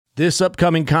This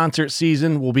upcoming concert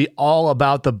season will be all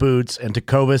about the boots, and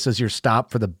Tecovas is your stop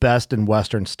for the best in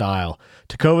Western style.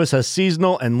 Tecovas has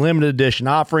seasonal and limited edition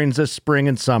offerings this spring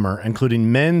and summer,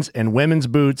 including men's and women's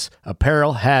boots,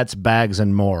 apparel, hats, bags,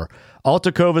 and more. All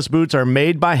Tecovas boots are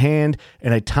made by hand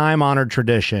in a time-honored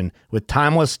tradition with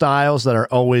timeless styles that are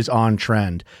always on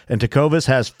trend. And Tecovas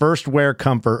has first wear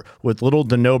comfort with little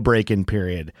to no break-in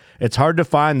period. It's hard to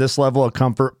find this level of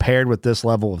comfort paired with this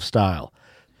level of style.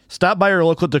 Stop by your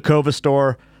local Tecovas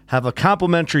store, have a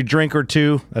complimentary drink or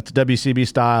two, that's WCB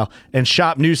style, and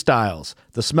shop new styles.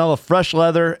 The smell of fresh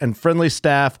leather and friendly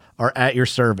staff are at your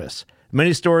service.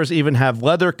 Many stores even have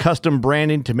leather custom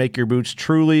branding to make your boots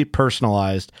truly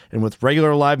personalized. And with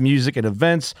regular live music and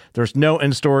events, there's no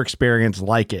in-store experience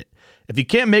like it. If you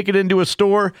can't make it into a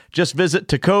store, just visit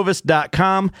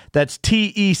tecovas.com. That's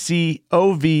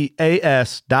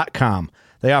TECOVAS.com.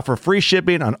 They offer free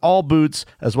shipping on all boots,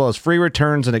 as well as free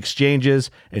returns and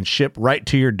exchanges, and ship right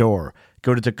to your door.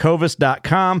 Go to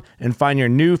tecovas.com and find your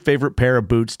new favorite pair of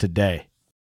boots today.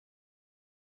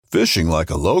 Fishing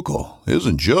like a local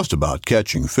isn't just about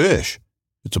catching fish.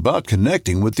 It's about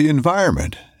connecting with the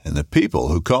environment and the people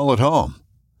who call it home.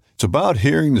 It's about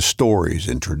hearing the stories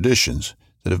and traditions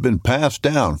that have been passed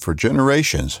down for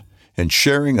generations and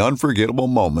sharing unforgettable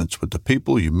moments with the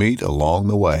people you meet along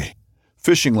the way.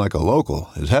 Fishing like a local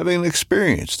is having an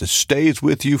experience that stays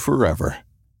with you forever.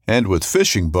 And with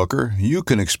Fishing Booker, you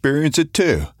can experience it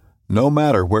too, no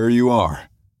matter where you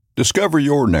are. Discover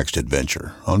your next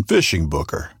adventure on Fishing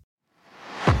Booker.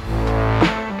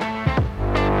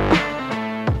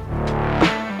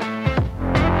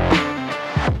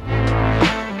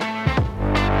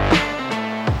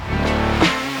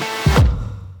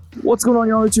 What's going on,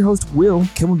 y'all? It's your host, Will,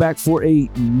 coming back for a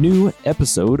new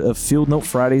episode of Field Note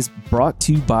Fridays brought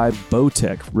to you by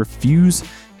Bowtech. Refuse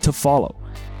to follow.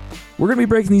 We're going to be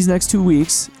breaking these next 2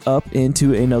 weeks up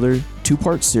into another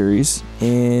two-part series,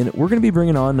 and we're going to be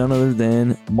bringing on none other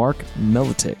than Mark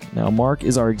Melitic. Now, Mark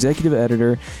is our executive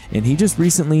editor, and he just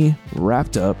recently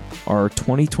wrapped up our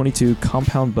 2022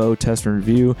 Compound Bow Test and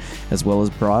Review, as well as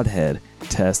Broadhead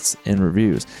tests and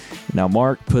reviews. Now,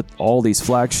 Mark put all these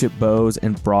flagship bows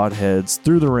and broadheads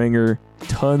through the ringer,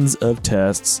 tons of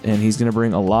tests, and he's going to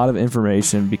bring a lot of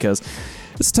information because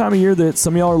it's the time of year that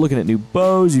some of y'all are looking at new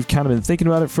bows. You've kind of been thinking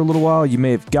about it for a little while. You may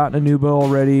have gotten a new bow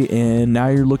already, and now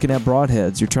you're looking at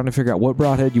broadheads. You're trying to figure out what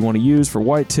broadhead you want to use for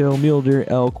whitetail, mule deer,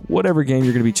 elk, whatever game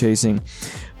you're going to be chasing.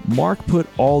 Mark put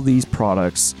all these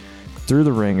products through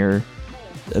the ringer,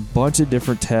 a bunch of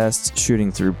different tests,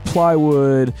 shooting through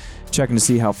plywood, checking to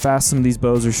see how fast some of these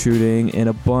bows are shooting, and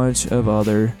a bunch of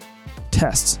other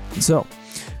tests. So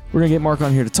we're going to get Mark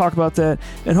on here to talk about that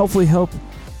and hopefully help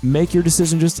make your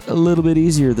decision just a little bit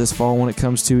easier this fall when it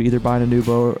comes to either buying a new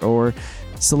bow or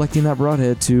selecting that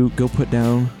broadhead to go put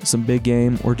down some big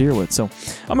game or deer with. So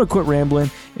I'm going to quit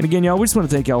rambling. And again, y'all, we just want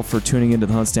to thank y'all for tuning into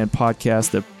the Hunt Stand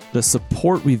podcast. The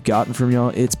support we've gotten from y'all,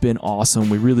 it's been awesome.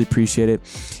 We really appreciate it.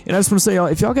 And I just want to say, y'all,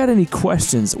 if y'all got any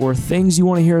questions or things you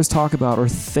want to hear us talk about or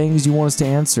things you want us to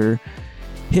answer,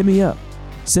 hit me up.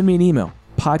 Send me an email,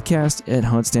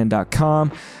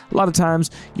 podcast@huntstand.com. A lot of times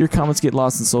your comments get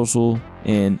lost in social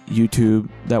and YouTube.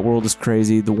 That world is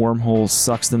crazy. The wormhole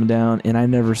sucks them down and I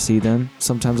never see them.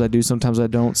 Sometimes I do, sometimes I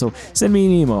don't. So send me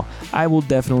an email. I will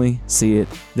definitely see it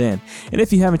then. And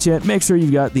if you haven't yet, make sure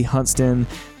you've got the Hunt Stand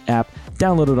app.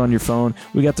 Download it on your phone.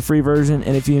 We got the free version,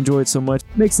 and if you enjoy it so much,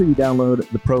 make sure you download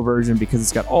the pro version because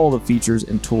it's got all the features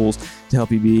and tools to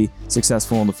help you be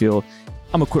successful in the field.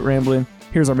 I'm going to quit rambling.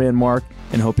 Here's our man Mark,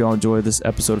 and hope y'all enjoy this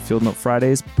episode of Field Note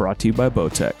Fridays brought to you by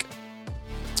Bowtech.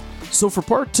 So for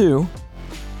part 2,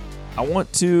 I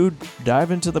want to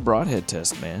dive into the broadhead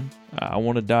test, man. I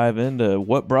want to dive into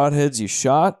what broadheads you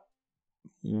shot,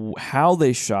 how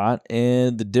they shot,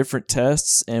 and the different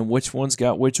tests, and which ones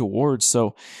got which awards.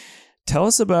 So tell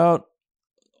us about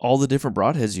all the different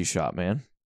broadheads you shot, man.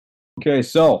 Okay,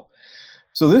 so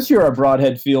this year our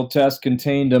broadhead field test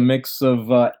contained a mix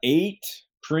of 8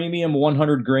 premium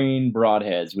 100 grain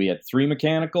broadheads. We had 3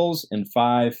 mechanicals and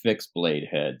 5 fixed blade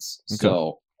heads. Okay.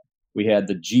 So we had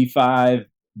the G5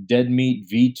 Dead Meat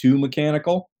V2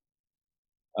 mechanical,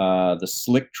 the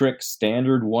Slick Trick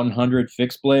Standard 100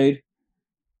 fixed blade,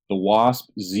 the Wasp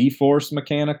Z-Force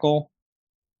mechanical,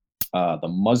 the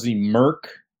Muzzy Merc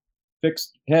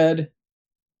fixed head,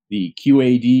 the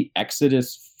QAD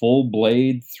Exodus full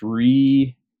blade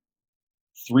 3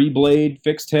 blade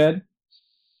fixed head.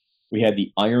 We had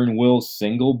the Iron Will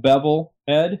single bevel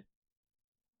head,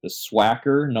 the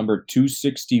Swacker number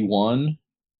 261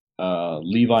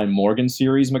 Levi Morgan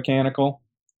series mechanical,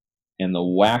 and the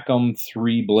Wacom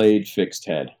 3 blade fixed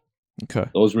head. Okay.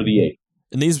 Those were the 8.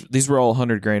 And these were all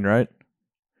 100 grain, right?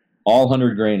 All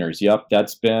 100 grainers. Yep,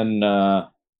 that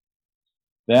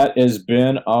has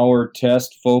been our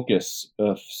test focus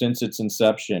since its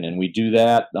inception, and we do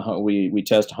that. We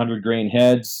test 100 grain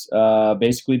heads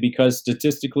basically because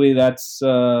statistically that's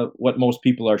what most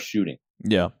people are shooting.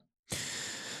 Yeah.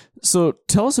 So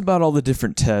tell us about all the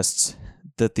different tests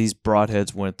that these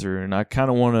broadheads went through, and I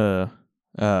kind of want to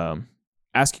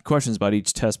ask you questions about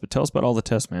each test, but tell us about all the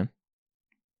tests, man.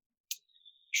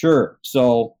 Sure.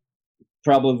 So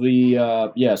probably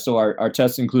so our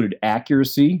tests included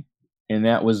accuracy, and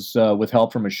that was with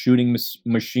help from a shooting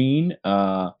machine,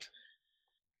 and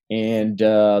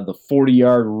the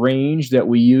 40-yard range that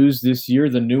we used this year,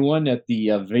 the new one at the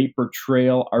Vapor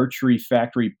Trail Archery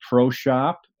Factory Pro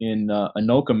Shop in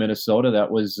Anoka, Minnesota.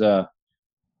 That was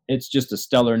it's just a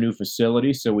stellar new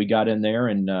facility, so we got in there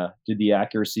and did the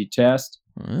accuracy test.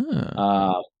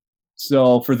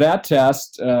 So for that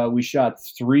test, we shot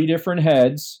 3 different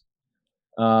heads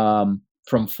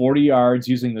from 40 yards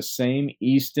using the same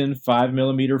Easton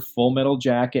 5mm full metal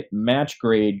jacket match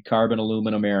grade carbon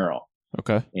aluminum arrow.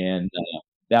 Okay. And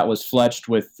that was fletched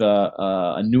with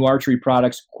a New Archery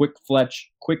Products quick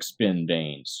fletch quick spin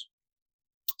vanes.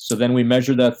 So then we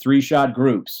measure the 3-shot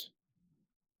groups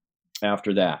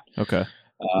after that. Okay.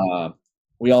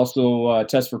 We also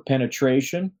test for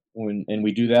penetration, and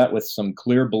we do that with some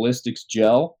clear ballistics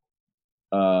gel.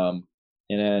 And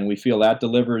then we feel that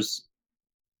delivers,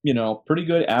 pretty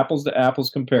good apples to apples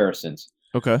comparisons.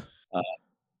 Okay.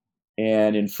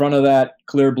 And in front of that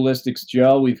clear ballistics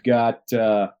gel, we've got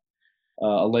a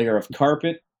layer of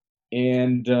carpet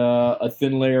and a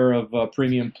thin layer of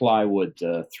premium plywood,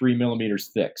 3 millimeters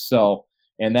thick. So,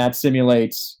 and that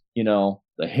simulates,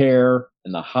 the hair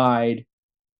and the hide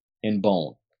and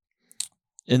bone.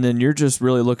 And then you're just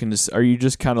really are you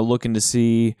just kind of looking to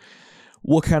see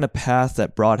what kind of path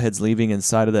that broadhead's leaving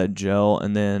inside of that gel,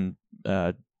 and then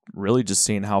really just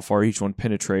seeing how far each one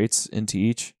penetrates into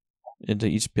each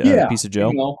piece of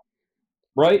gel?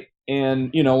 Right?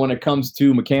 And, when it comes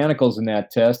to mechanicals in that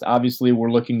test, obviously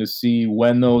we're looking to see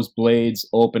when those blades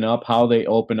open up, how they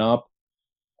open up,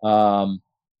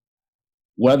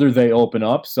 whether they open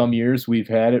up. Some years we've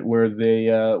had it where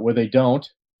they don't.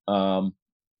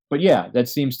 But yeah, that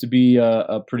seems to be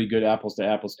a pretty good apples to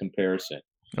apples comparison.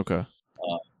 Okay.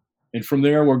 And from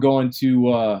there, we're going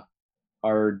to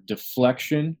our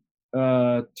deflection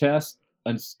test.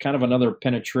 It's kind of another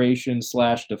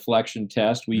penetration/deflection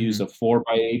test. We use a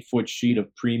 4x8 foot sheet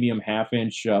of premium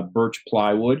 1/2-inch birch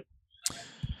plywood.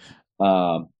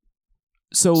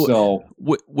 So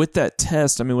with that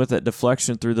test, with that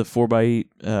deflection through the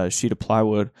 4x8 sheet of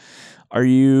plywood,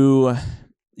 you're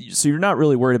not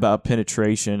really worried about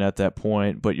penetration at that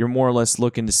point, but you're more or less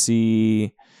looking to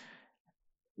see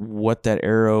what that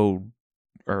arrow,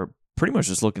 or pretty much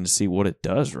just looking to see what it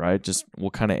does, right? Just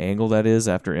what kind of angle that is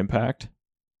after impact.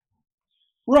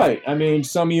 Right.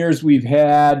 Some years we've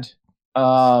had,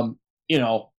 arrows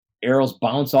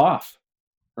bounce off,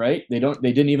 right? They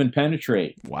didn't even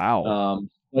penetrate. Wow.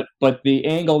 But the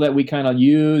angle that we kind of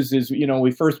use is,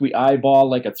 we eyeball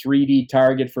like a 3D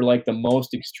target for like the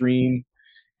most extreme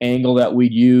angle that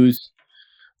we'd use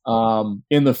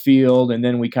in the field, and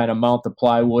then we kind of mount the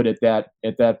plywood at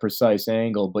that precise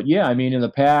angle. But yeah, in the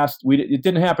past it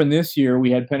didn't happen this year. We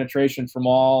had penetration from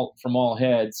all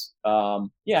heads.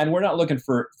 And we're not looking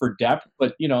for depth,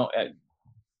 but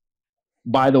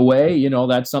by the way,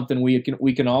 that's something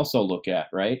we can also look at,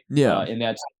 right? Yeah. In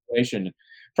that situation,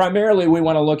 primarily we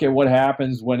want to look at what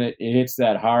happens when it hits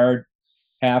that hard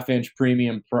 1/2-inch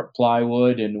premium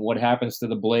plywood, and what happens to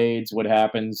the blades, what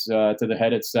happens to the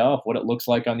head itself, what it looks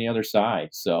like on the other side.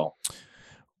 So,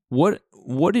 what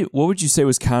would you say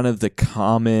was kind of the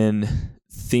common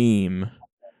theme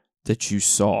that you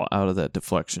saw out of that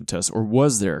deflection test, or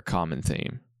was there a common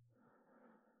theme?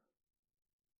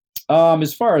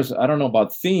 As far as, I don't know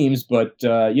about themes, but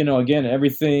again,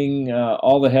 everything,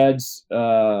 all the heads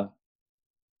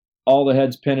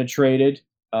penetrated.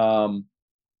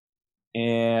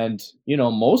 And,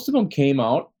 most of them came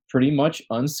out pretty much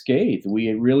unscathed.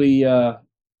 We really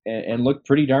and looked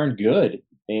pretty darn good.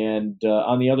 And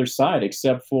on the other side,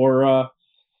 except for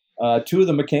 2 of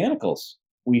the mechanicals,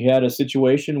 we had a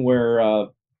situation where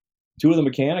 2 of the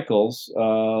mechanicals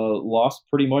lost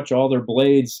pretty much all their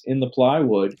blades in the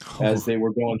plywood as they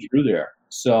were going through there.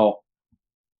 So,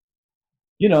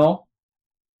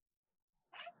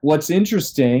 what's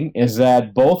interesting is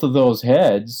that both of those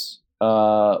heads,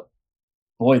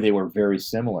 boy, they were very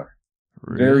similar.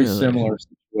 Really? Very similar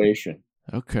situation.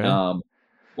 Okay.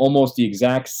 Almost the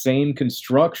exact same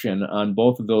construction on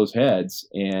both of those heads.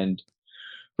 And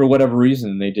for whatever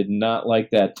reason, they did not like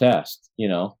that test,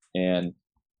 and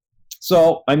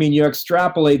so, I mean, you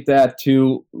extrapolate that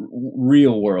to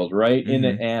real world, right? In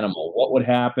an animal, what would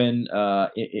happen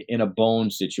in a bone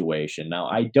situation? Now,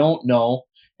 I don't know.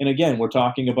 And again, we're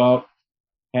talking about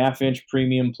half-inch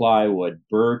premium plywood,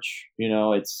 birch.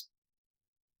 It's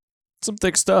Some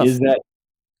thick stuff. is that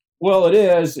well, it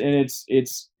is, and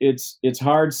it's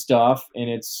hard stuff, and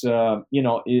it's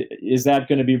is that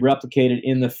going to be replicated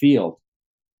in the field?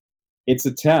 It's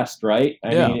a test, right?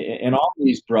 I Yeah. mean, in all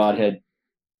these broadhead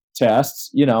tests,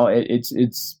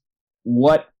 it's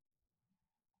what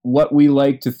we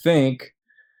like to think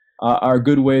are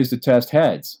good ways to test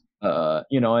heads.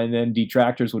 And then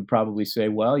detractors would probably say,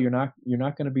 well, you're not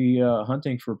going to be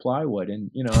hunting for plywood, and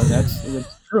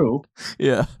that's true.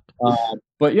 Yeah.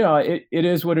 But it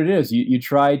is what it is. You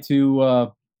try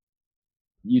to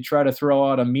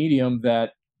throw out a medium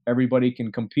that everybody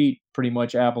can compete pretty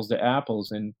much apples to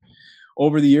apples, and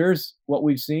over the years, what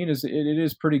we've seen is it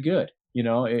is pretty good.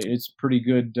 It's pretty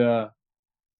good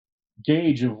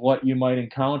gauge of what you might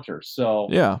encounter. So,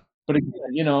 Yeah. but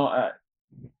again,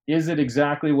 is it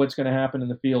exactly what's going to happen in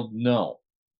the field? No.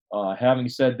 Having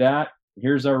said that,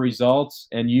 here's our results,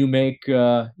 and you make,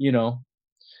 you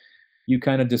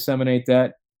kind of disseminate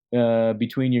that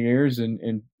between your ears,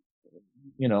 and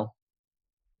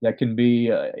that can be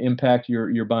impact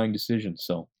your buying decision.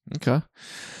 So, Okay.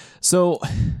 So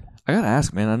I gotta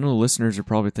ask, man. I know the listeners are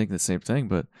probably thinking the same thing,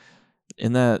 but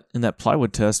in that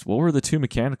plywood test, what were the two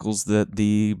mechanicals that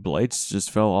the blades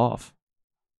just fell off?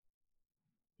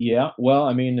 yeah, well,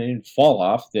 I mean, they didn't fall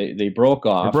off; they broke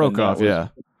off. They broke off, yeah.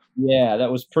 Yeah,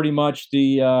 that was pretty much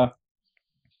the.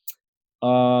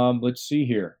 Let's see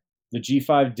here, the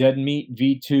G5 Dead Meat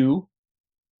V2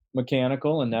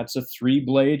 mechanical, and that's a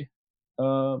 3-blade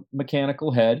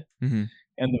mechanical head. Mm-hmm.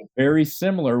 And the very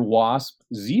similar Wasp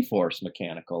Z-Force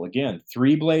mechanical. Again,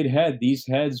 3-blade head. These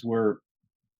heads were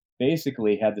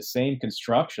basically had the same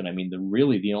construction. I mean,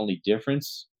 the only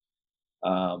difference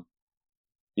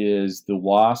is the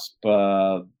Wasp.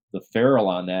 The ferrule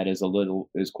on that is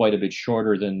quite a bit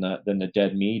shorter than the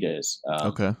Dead Meat is.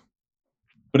 Okay.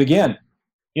 But again,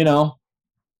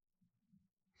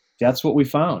 that's what we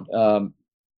found. And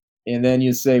then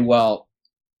you say, well,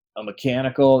 a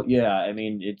mechanical, yeah. I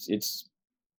mean, it's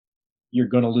you're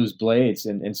going to lose blades,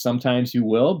 and sometimes you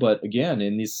will. But again,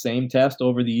 in this same test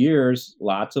over the years,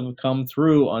 lots of them come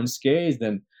through unscathed.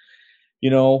 And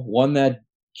one that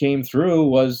came through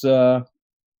was the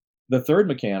third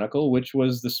mechanical, which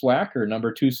was the Swacker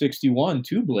number 261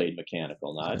 2-blade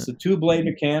mechanical. Now it's a 2-blade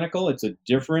mechanical. It's a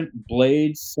different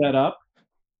blade setup,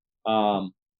 but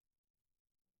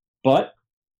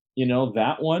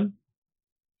that one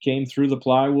came through the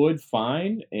plywood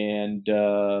fine, and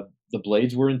the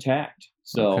blades were intact.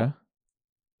 So, okay.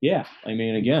 Yeah, I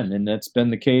mean, again, and that's been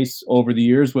the case over the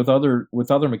years with other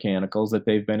mechanicals, that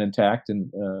they've been intact and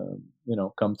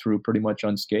come through pretty much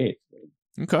unscathed.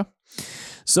 Okay.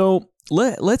 So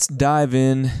let's dive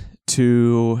in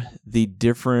to the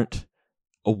different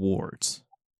awards.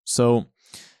 So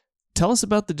tell us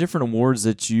about the different awards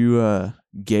that you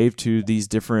gave to these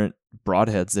different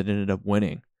broadheads that ended up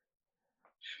winning.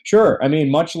 Sure. I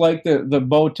mean, much like the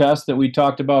bow test that we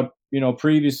talked about,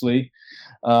 previously,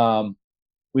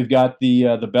 we've got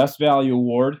the best value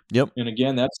award. Yep. And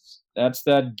again, that's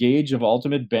that gauge of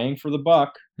ultimate bang for the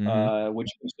buck, which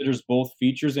considers both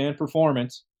features and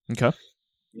performance. Okay.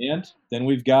 And then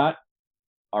we've got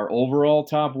our overall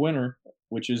top winner,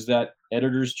 which is that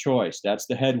editor's choice. That's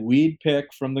the head we'd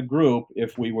pick from the group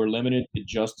if we were limited to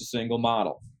just a single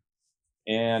model.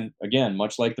 And again,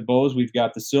 much like the bows, we've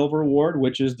got the silver award,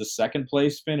 which is the second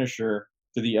place finisher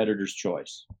to the editor's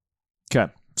choice. Okay.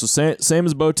 So same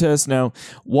as bow test. Now,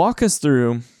 walk us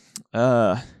through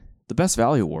the best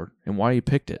value award and why you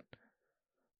picked it.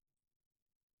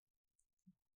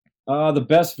 The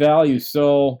best value.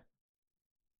 So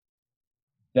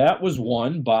that was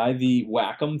won by the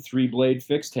Wacom 3-blade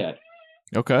fixed head.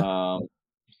 Okay.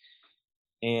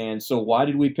 And so why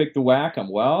did we pick the Wacom?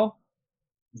 Well,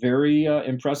 very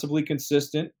impressively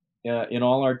consistent in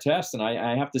all our tests. And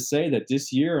I have to say that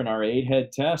this year in our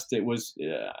 8-head test, it was,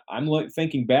 I'm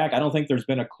thinking back, I don't think there's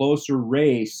been a closer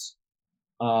race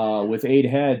with 8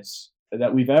 heads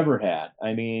that we've ever had.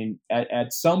 I mean,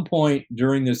 at some point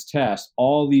during this test,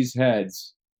 all these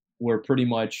heads were pretty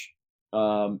much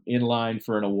in line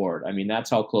for an award. I mean, that's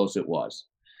how close it was.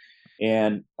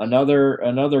 And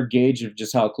another gauge of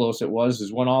just how close it was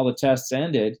is when all the tests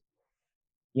ended,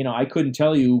 I couldn't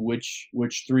tell you which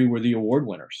 3 were the award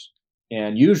winners.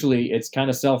 And usually it's kind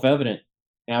of self-evident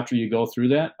after you go through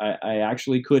that. I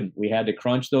actually couldn't. We had to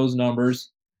crunch those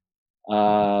numbers.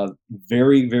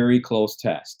 Very, very close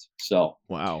test. So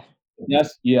Wow.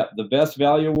 yes, yeah, the best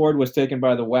value award was taken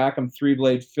by the Wacom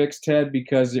 3-blade fixed head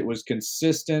because it was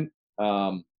consistent.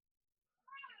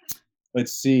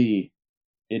 Let's see,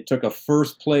 it took a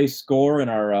first place score in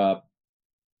our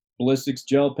ballistics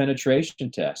gel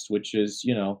penetration test, which is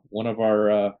one of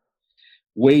our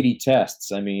weighty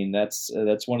tests. I mean, that's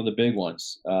one of the big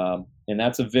ones, and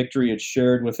that's a victory it's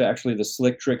shared with actually the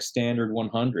Slick Trick Standard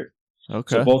 100.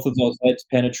 Okay. So both of those heads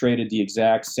penetrated the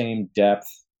exact same depth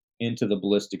into the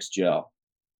ballistics gel.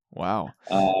 Wow.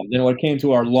 Then when it came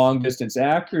to our long distance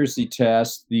accuracy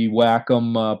test, the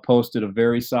Wacom posted a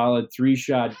very solid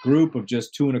 3-shot group of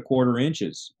just 2¼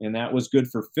 inches, and that was good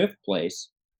for 5th place.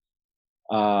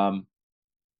 And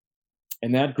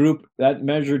that group that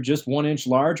measured just 1 inch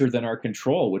larger than our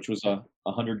control, which was a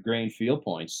 100 grain field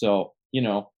point. So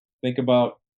think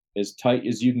about as tight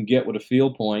as you can get with a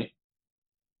field point,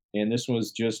 and this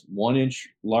was just 1 inch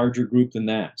larger group than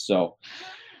that. So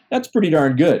that's pretty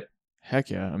darn good. Heck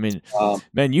yeah. I mean,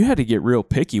 man, you had to get real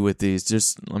picky with these.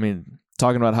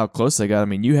 Talking about how close they got, I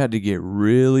mean, you had to get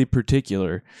really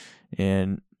particular.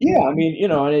 And yeah, I mean,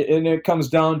 and it comes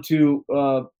down to,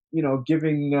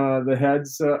 giving the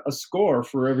heads a score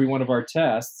for every one of our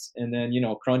tests, and then,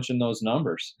 crunching those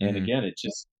numbers. And again, it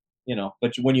just,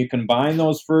 but when you combine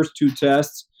those first 2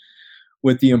 tests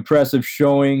with the impressive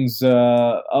showings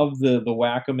of the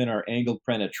Wacom in our angled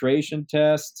penetration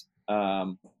test,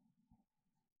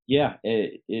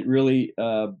 it really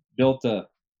built a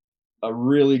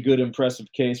really good, impressive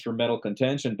case for metal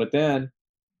contention. But then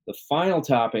the final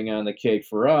topping on the cake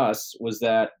for us was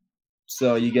that,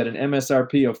 so you get an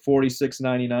MSRP of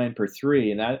 $46.99 per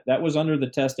 3, and that was under the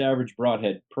test average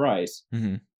broadhead price.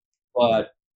 Mm-hmm. But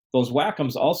those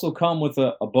Wacoms also come with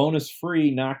a bonus free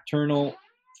nocturnal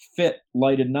fit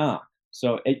lighted knock.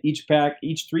 So each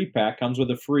 3-pack comes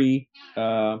with a free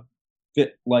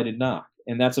fit lighted knock,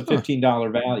 and that's a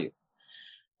 $15 value.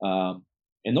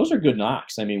 And those are good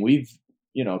knocks. I mean, we've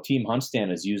Team Huntstand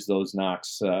has used those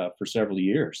knocks for several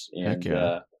years,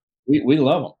 and we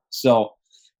love them. So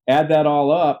add that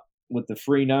all up with the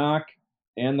free knock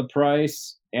and the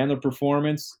price and the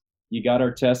performance, you got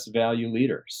our test value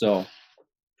leader. So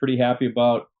pretty happy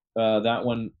about that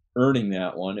one, earning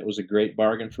that one. It was a great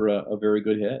bargain for a very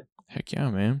good head. Heck yeah,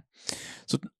 man.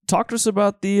 So talk to us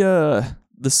about the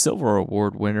silver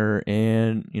award winner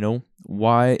and,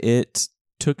 why it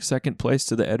took second place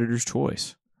to the editor's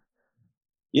choice.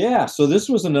 Yeah, so this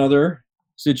was another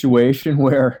situation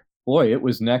where, boy, it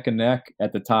was neck and neck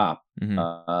at the top.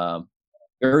 Mm-hmm.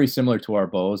 Very similar to our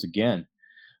bows again.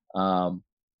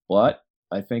 But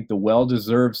I think the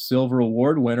well-deserved silver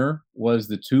award winner was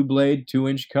the 2-blade,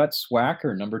 2-inch cut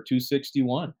Swacker number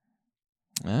 261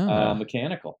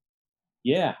 mechanical.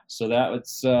 Yeah, so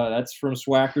that's from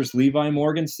Swacker's Levi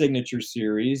Morgan Signature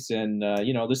Series, and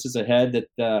this is a head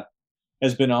that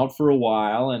has been out for a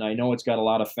while, and I know it's got a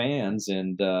lot of fans,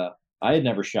 and I had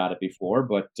never shot it before,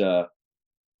 but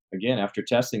again, after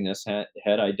testing this head,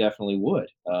 I definitely would.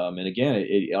 And again,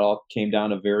 it all came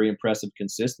down to very impressive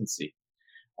consistency.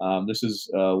 This is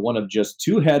one of just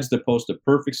 2 heads that post a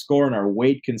perfect score in our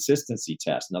weight consistency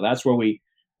test. Now that's where we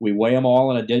weigh them all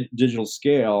on a digital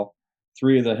scale.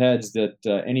 Any 3 of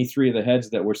the heads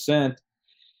that were sent,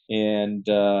 and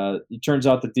it turns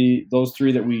out that those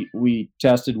 3 that we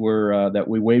tested that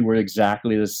we weighed were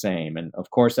exactly the same. And of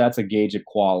course, that's a gauge of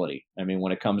quality. I mean,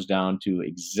 when it comes down to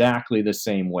exactly the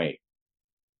same weight.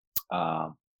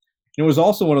 It was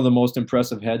also one of the most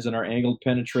impressive heads in our angled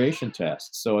penetration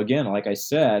test. So again, like I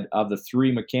said, of the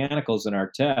 3 mechanicals in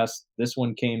our test, this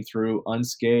one came through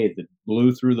unscathed. It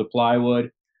blew through the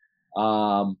plywood.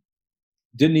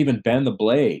 Didn't even bend the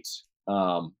blades.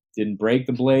 Didn't break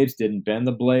the blades, didn't bend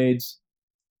the blades.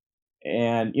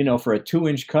 And, for a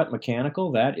 2-inch cut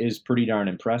mechanical, that is pretty darn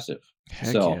impressive.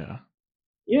 Heck so,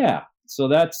 yeah. So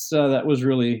that was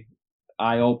really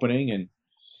eye-opening. And,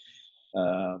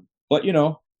 but,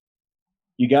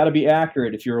 you got to be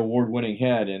accurate if you're an award-winning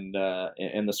head, and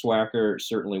the Swacker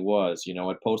certainly was.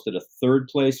 It posted a 3rd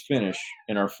place finish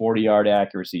in our 40-yard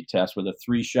accuracy test with a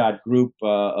 3-shot group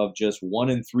of just 1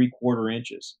 3/4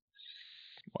 inches.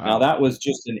 Wow. Now that was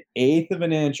just an 1/8 of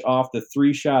an inch off the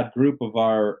 3-shot group of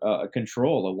our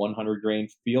control, a 100 grain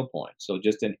field point. So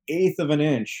just an 1/8 of an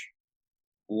inch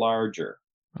larger.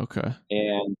 Okay.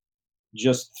 And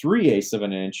just 3/8 of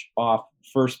an inch off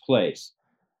first place.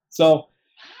 So,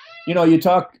 you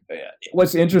talk.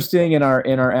 What's interesting in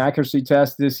our accuracy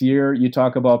test this year, you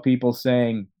talk about people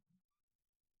saying,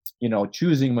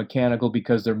 choosing mechanical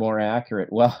because they're more accurate.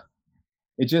 Well,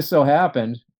 it just so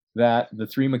happened that the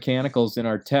 3 mechanicals in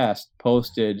our test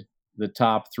posted the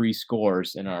top 3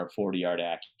 scores in our 40-yard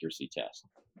accuracy test.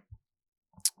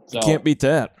 So Can't beat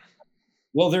that.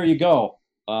 Well, there you go.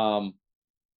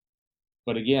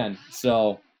 But again,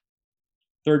 so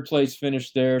 3rd place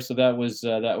finish there, so that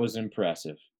was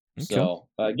impressive. Okay. So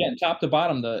again, top to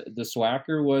bottom, the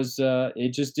Swacker was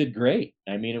it just did great.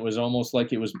 I mean, it was almost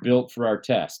like it was built for our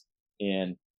test,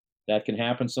 and that can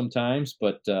happen sometimes.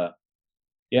 But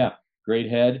yeah, great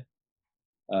head,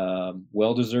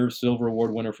 well-deserved silver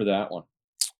award winner for that one.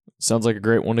 Sounds like a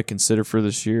great one to consider for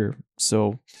this year.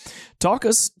 So talk to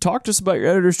us about your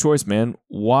editor's choice, man.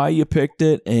 Why you picked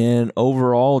it, and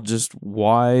overall just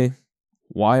why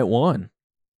it won.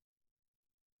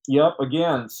 Yep,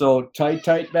 again, so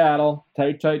tight battle.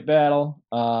 But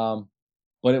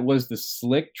it was the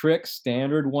Slick Trick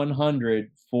Standard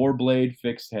 100 4-blade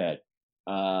fixed head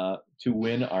to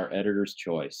win our editor's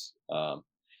choice.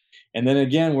 And then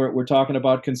again, we're talking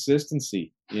about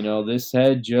consistency. You know, this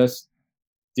head just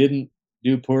didn't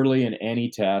do poorly in any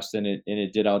test, and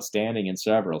it did outstanding in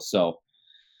several. So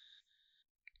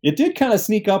it did kind of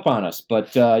sneak up on us.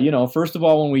 But first of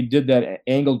all, when we did that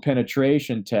angled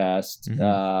penetration test,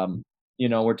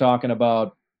 we're talking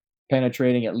about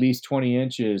penetrating at least 20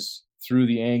 inches through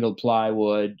the angled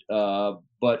plywood.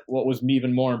 But what was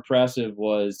even more impressive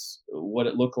was what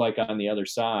it looked like on the other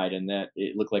side, and that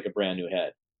it looked like a brand new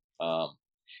head.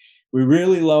 We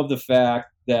really love the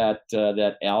fact that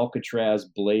that Alcatraz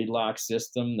blade lock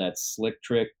system that Slick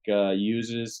Trick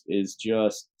uses is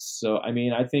just so. I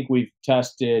mean, I think we've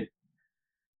tested,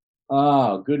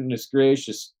 oh goodness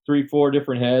gracious, 3-4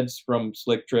 different heads from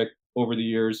Slick Trick over the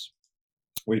years.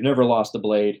 We've never lost a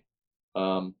blade.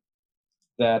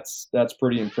 That's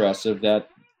pretty impressive. That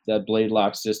blade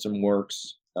lock system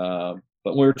works. But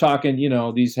we're talking,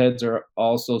 these heads are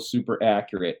also super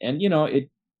accurate, and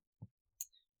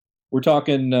we're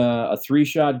talking a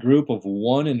 3-shot group of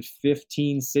 1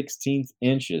 15/16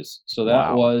 inches. So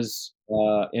that was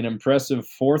an impressive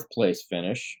 4th place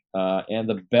finish and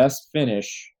the best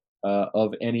finish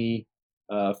of any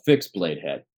fixed blade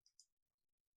head.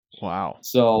 Wow.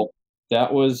 So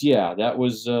that was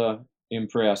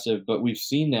impressive. But we've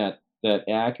seen that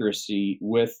accuracy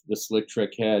with the Slick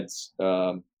Trick heads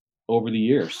over the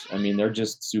years. I mean, they're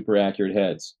just super accurate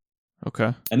heads.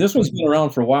 Okay. And this one's been around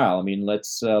for a while. I mean,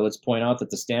 let's point out that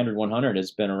the Standard 100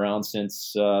 has been around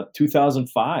since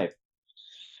 2005,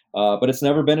 but it's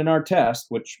never been in our test,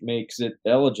 which makes it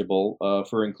eligible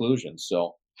for inclusion.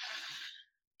 So,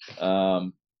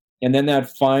 and then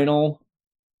that final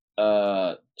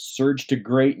surge to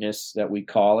greatness that we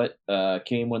call it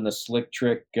came when the Slick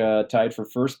Trick tied for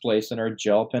 1st place in our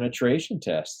gel penetration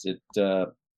test. It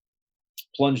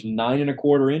plunged 9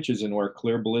 1/4 inches into our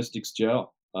clear ballistics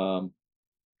gel.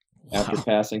 After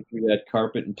passing through that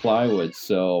carpet and plywood.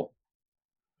 So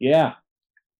yeah,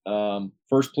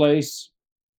 1st place.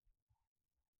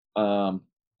 And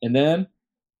then,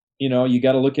 you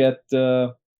got to look at,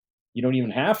 you don't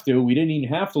even have to, we didn't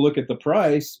even have to look at the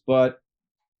price, but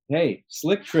hey,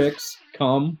 Slick Tricks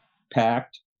come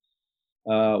packed.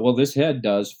 Well, this head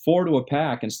does 4 to a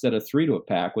pack instead of 3 to a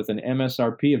pack with an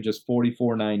MSRP of just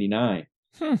 $44.99.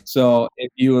 So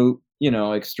if you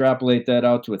extrapolate that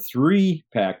out to a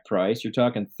 3-pack price, you're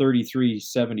talking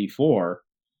 $33.74,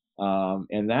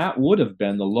 and that would have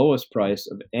been the lowest price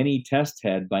of any test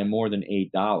head by more than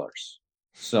 $8.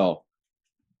 So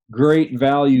great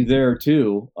value there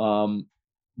too. We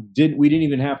didn't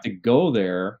even have to go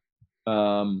there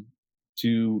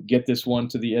to get this one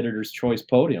to the editor's choice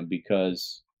podium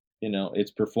because its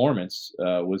performance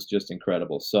was just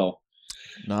incredible. So.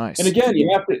 Nice. And again, you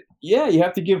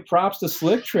have to give props to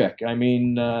Slick Trick. I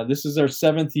mean, this is our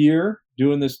 7th year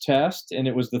doing this test, and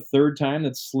it was the 3rd time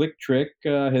that Slick Trick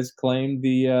has claimed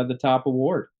the top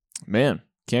award. Man,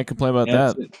 can't complain about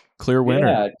that. Clear winner.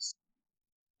 Yeah,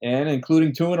 and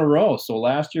including 2 in a row. So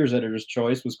last year's editor's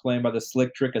choice was claimed by the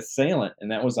Slick Trick Assailant,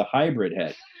 and that was a hybrid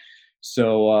head.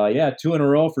 So 2 in a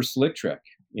row for Slick Trick.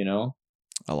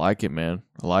 I like it, man.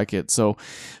 I like it. So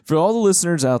for all the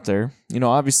listeners out there,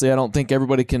 obviously I don't think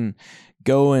everybody can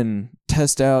go and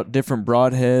test out different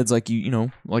broadheads like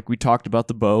like we talked about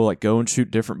the bow, like go and shoot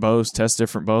different bows, test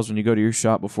different bows when you go to your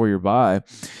shop before you buy.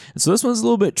 And so this one's a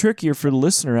little bit trickier for the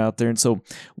listener out there. And so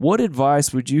what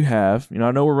advice would you have?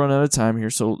 I know we're running out of time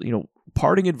here. So,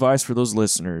 parting advice for those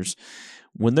listeners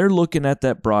when they're looking at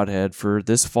that broadhead for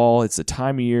this fall. It's the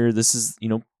time of year. This is,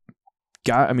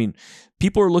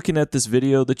 people are looking at this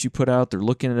video that you put out. They're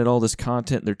looking at all this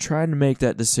content. They're trying to make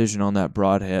that decision on that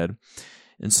broadhead.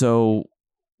 And so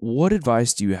what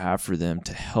advice do you have for them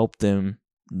to help them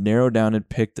narrow down and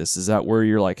pick this? Is that where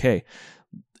you're like, hey,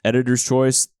 editor's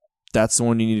choice, that's the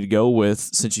one you need to go with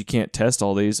since you can't test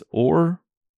all these? Or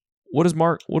what does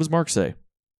Mark say?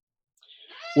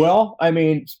 Well, I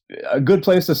mean, a good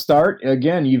place to start.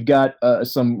 Again, you've got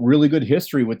some really good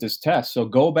history with this test. So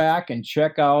go back and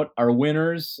check out our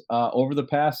winners over the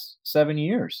past 7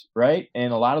 years, right?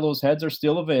 And a lot of those heads are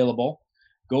still available.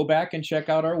 Go back and check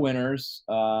out our winners.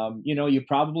 You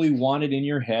probably want it in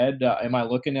your head. Am I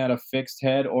looking at a fixed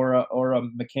head or a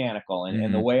mechanical?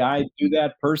 And the way I do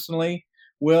that personally,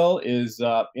 Will, is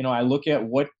I look at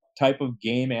what type of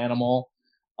game animal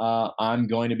I'm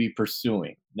going to be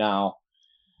pursuing. Now,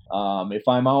 if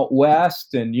I'm out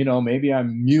west and, maybe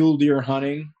I'm mule deer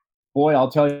hunting, boy, I'll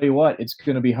tell you what, it's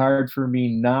going to be hard for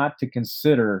me not to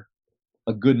consider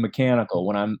a good mechanical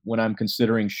when I'm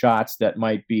considering shots that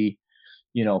might be,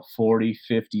 40,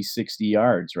 50, 60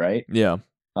 yards, right? Yeah.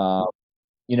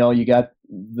 You got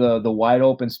the wide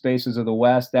open spaces of the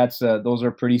West. Those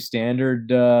are pretty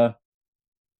standard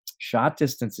shot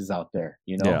distances out there,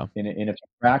 Yeah. and if you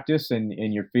practice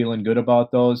and you're feeling good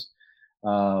about those,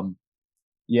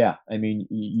 yeah, I mean,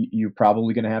 you're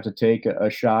probably going to have to take a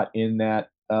shot in that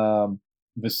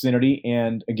vicinity.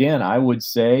 And again, I would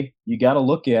say you got to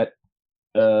look at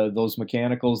those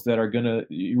mechanicals that are going to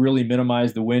really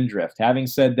minimize the wind drift. Having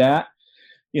said that,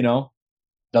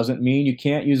 doesn't mean you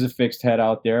can't use a fixed head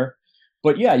out there.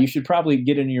 But yeah, you should probably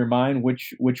get in your mind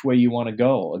which way you want to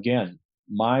go. Again,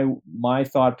 my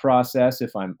thought process,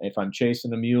 if I'm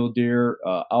chasing a mule deer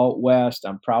out west,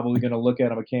 I'm probably going to look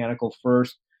at a mechanical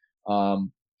first.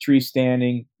 Tree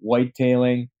standing,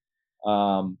 whitetailing,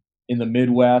 in the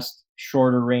Midwest,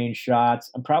 shorter range shots,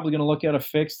 I'm probably going to look at a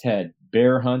fixed head.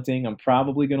 Bear hunting, I'm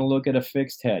probably going to look at a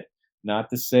fixed head.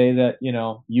 Not to say that,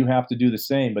 you have to do the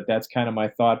same, but that's kind of my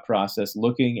thought process,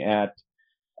 looking at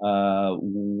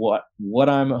what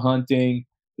I'm hunting,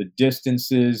 the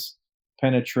distances,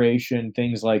 penetration,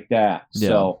 things like that. Yeah.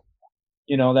 So,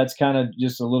 that's kind of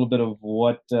just a little bit of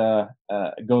what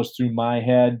goes through my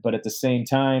head. But at the same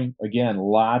time, again,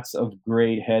 lots of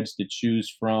great heads to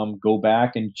choose from. Go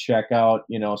back and check out,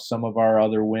 some of our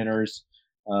other winners.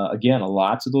 Again,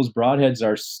 lots of those broadheads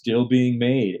are still being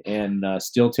made and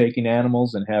still taking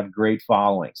animals and have great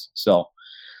followings. So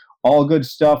all good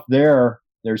stuff there.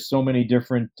 There's so many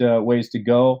different ways to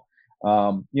go.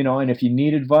 And if you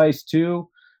need advice too,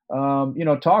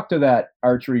 talk to that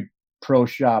archery pro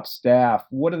shop staff.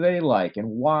 What do they like and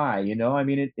why? I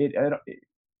mean,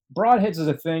 broadheads is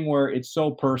a thing where it's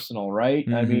so personal, right?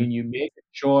 I mean, you make a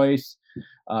choice.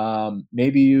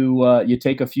 Maybe you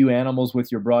take a few animals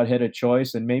with your broadhead of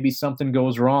choice, and maybe something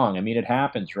goes wrong. I mean, it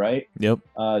happens, right? Yep.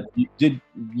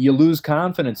 You lose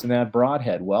confidence in that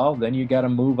broadhead? Well, then you got to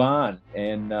move on,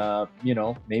 and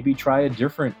maybe try a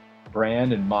different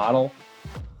brand and model.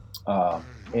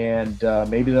 And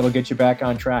maybe that'll get you back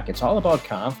on track. It's all about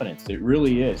confidence. It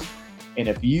really is. And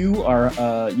if you are,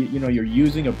 you're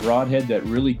using a broadhead that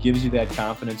really gives you that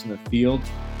confidence in the field,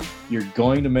 you're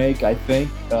going to make, I think,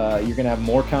 you're going to have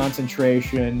more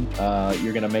concentration.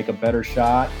 You're going to make a better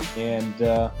shot. And,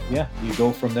 you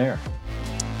go from there.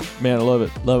 Man, I love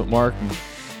it. Love it, Mark. And,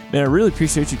 man, I really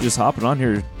appreciate you just hopping on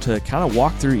here to kind of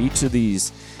walk through each of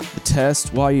these, the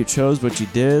test, why you chose what you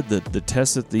did, the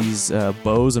test that these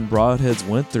bows and broadheads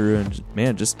went through. And,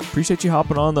 man, just appreciate you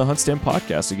hopping on the Hunt Stand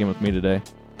podcast again with me today.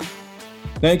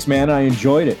 Thanks, man. I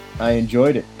enjoyed it.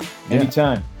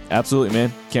 Anytime. Yeah, absolutely,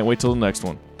 man. Can't wait till the next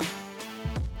one.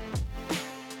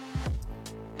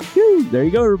 Whew, there you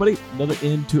go, everybody. Another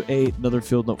another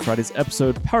Field Note Fridays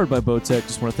episode powered by Bowtech.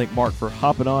 Just want to thank Mark for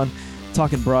hopping on,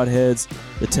 talking broadheads,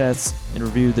 the tests and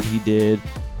review that he did.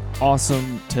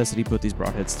 Awesome test that he put these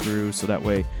broadheads through, so that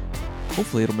way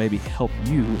hopefully it'll maybe help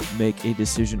you make a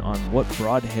decision on what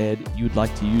broadhead you'd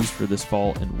like to use for this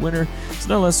fall and winter. So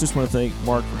nonetheless, just want to thank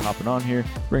Mark for hopping on here,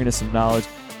 bringing us some knowledge,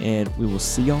 and we will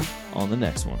see y'all on the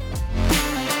next one.